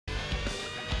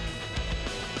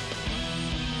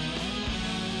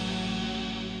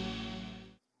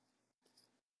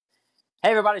Hey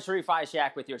everybody, Sharif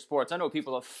Ishak with your sports. I know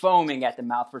people are foaming at the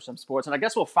mouth for some sports, and I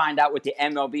guess we'll find out what the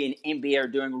MLB and NBA are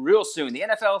doing real soon. The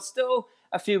NFL is still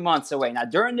a few months away. Now,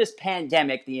 during this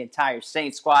pandemic, the entire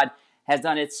Saints squad has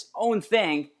done its own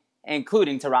thing,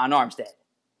 including Terron Armstead.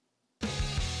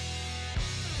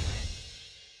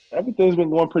 Everything's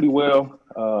been going pretty well.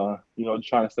 Just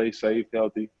trying to stay safe,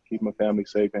 healthy, keep my family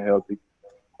safe and healthy.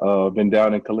 Been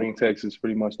down in Killeen, Texas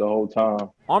pretty much the whole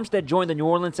time. Armstead joined the New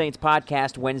Orleans Saints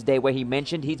podcast Wednesday, where he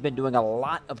mentioned he's been doing a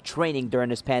lot of training during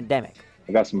this pandemic.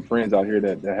 I got some friends out here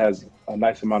that has a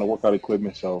nice amount of workout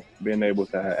equipment, so being able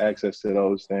to have access to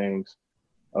those things,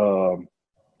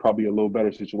 probably a little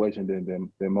better situation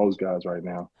than most guys right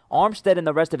now. Armstead and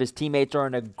the rest of his teammates are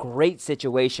in a great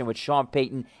situation with Sean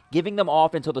Payton giving them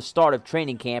off until the start of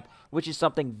training camp, which is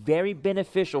something very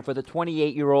beneficial for the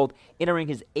 28-year-old entering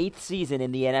his 8th season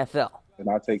in the NFL. And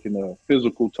not taking the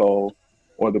physical toll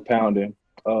or the pounding.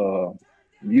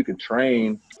 You can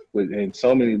train in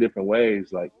so many different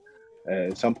ways. Like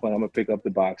at some point, I'm gonna pick up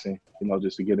the boxing,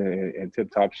 just to get in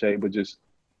tip-top shape. But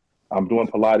I'm doing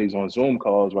Pilates on Zoom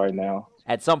calls right now.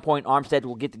 At some point, Armstead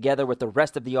will get together with the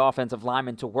rest of the offensive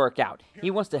linemen to work out. He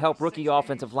wants to help rookie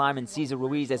offensive lineman Cesar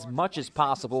Ruiz as much as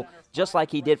possible, just like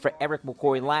he did for Eric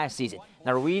McCoy last season.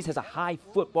 Now, Ruiz has a high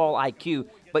football IQ,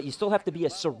 but you still have to be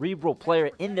a cerebral player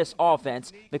in this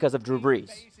offense because of Drew Brees.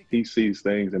 He sees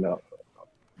things in a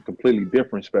completely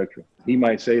different spectrum. He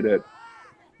might say that,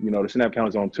 the snap count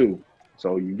is on 2.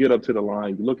 So you get up to the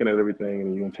line, you're looking at everything,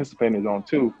 and you're anticipating it's on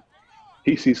 2.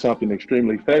 He sees something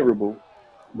extremely favorable.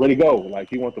 Ready, go. Like,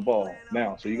 he wants the ball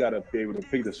now. So you got to be able to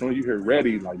pick it. As soon as you hear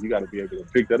ready, you got to be able to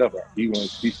pick that up.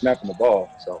 He's snapping the ball.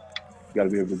 So you got to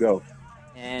be able to go.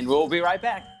 And we'll be right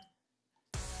back.